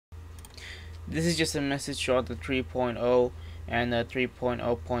This is just a message to all the 3.0 and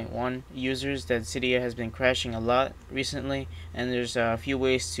 3.0.1 users that Cydia has been crashing a lot recently, and there's a few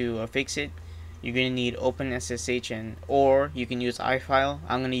ways to fix it. You're going to need OpenSSH, or you can use iFile.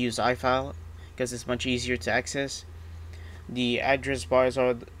 I'm going to use iFile because it's much easier to access. The address bar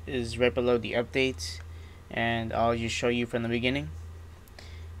is right below the updates, and I'll just show you from the beginning.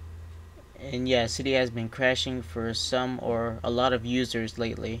 And yeah, Cydia has been crashing for some or a lot of users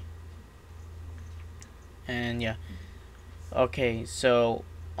lately. And yeah, okay, so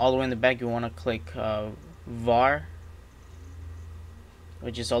all the way in the back you want to click var,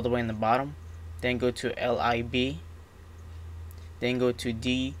 which is all the way in the bottom, then go to lib, then go to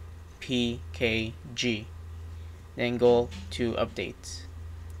dpkg, then go to updates.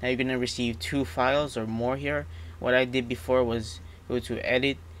 Now you're gonna receive 2 files or more here. What I did before was go to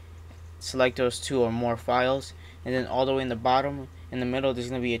edit, select those 2 or more files, and then all the way in the bottom in the middle there's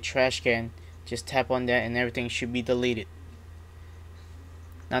gonna be a trash can. Just tap on that and everything should be deleted.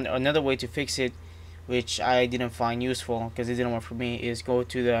 Now another way to fix it, which I didn't find useful because it didn't work for me, is go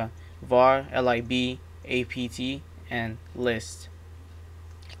to the var lib apt and list.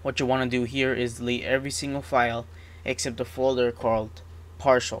 What you want to do here is delete every single file except the folder called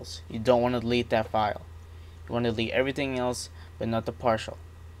partials. You don't want to delete that file. You want to delete everything else but not the partial.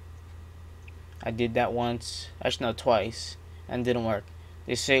 I did that once, actually no, twice, and it didn't work.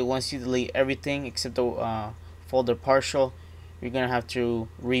 They say once you delete everything except the folder partial, you're gonna have to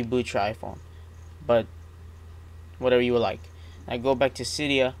reboot your iPhone. But whatever you would like. I go back to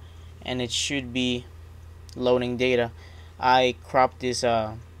Cydia and it should be loading data. I cropped this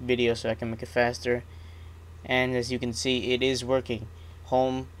video so I can make it faster, and as you can see it is working.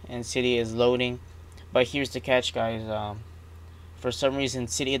 Home and Cydia is loading, but here's the catch, guys. For some reason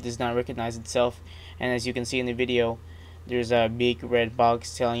Cydia does not recognize itself, and as you can see in the video, there's a big red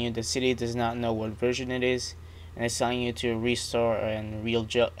box telling you that Cydia does not know what version it is, and it's telling you to restore and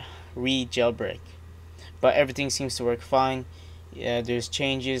re-jailbreak. But everything seems to work fine. Yeah, there's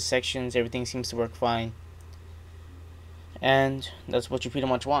changes, sections, everything seems to work fine, and that's what you pretty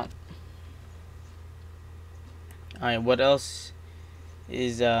much want. Alright, what else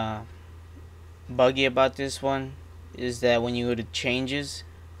is buggy about this one is that when you go to changes,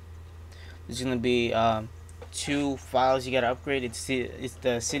 there's gonna be 2 files you gotta upgrade. It's the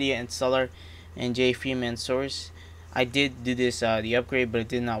Cydia Installer and JFreeman source. I did do this the upgrade, but it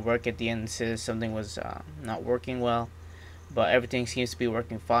did not work at the end. It says something was not working well, but everything seems to be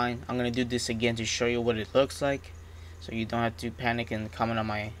working fine. I'm gonna do this again to show you what it looks like, so you don't have to panic and comment on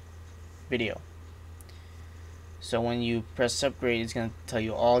my video. So when you press upgrade, it's gonna tell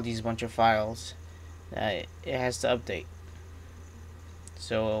you all these bunch of files that it has to update.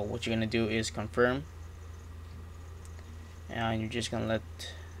 So what you're gonna do is confirm, and you're just gonna let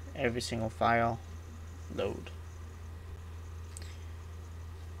every single file load.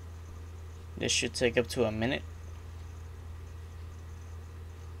 This should take up to a minute.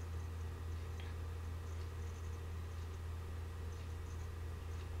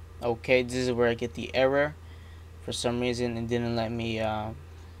 Okay, this is where I get the error. For some reason it didn't let me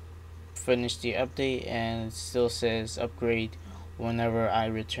finish the update, and it still says upgrade whenever I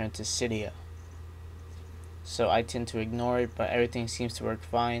return to Cydia. So I tend to ignore it, but everything seems to work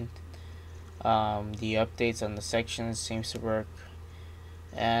fine. The updates on the sections seems to work,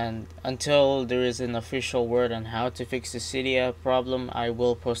 and until there is an official word on how to fix the Cydia problem, I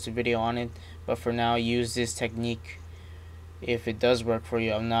will post a video on it. But for now, use this technique if it does work for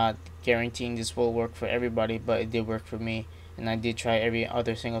you. I'm not guaranteeing this will work for everybody, but it did work for me, and I did try every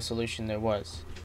other single solution there was.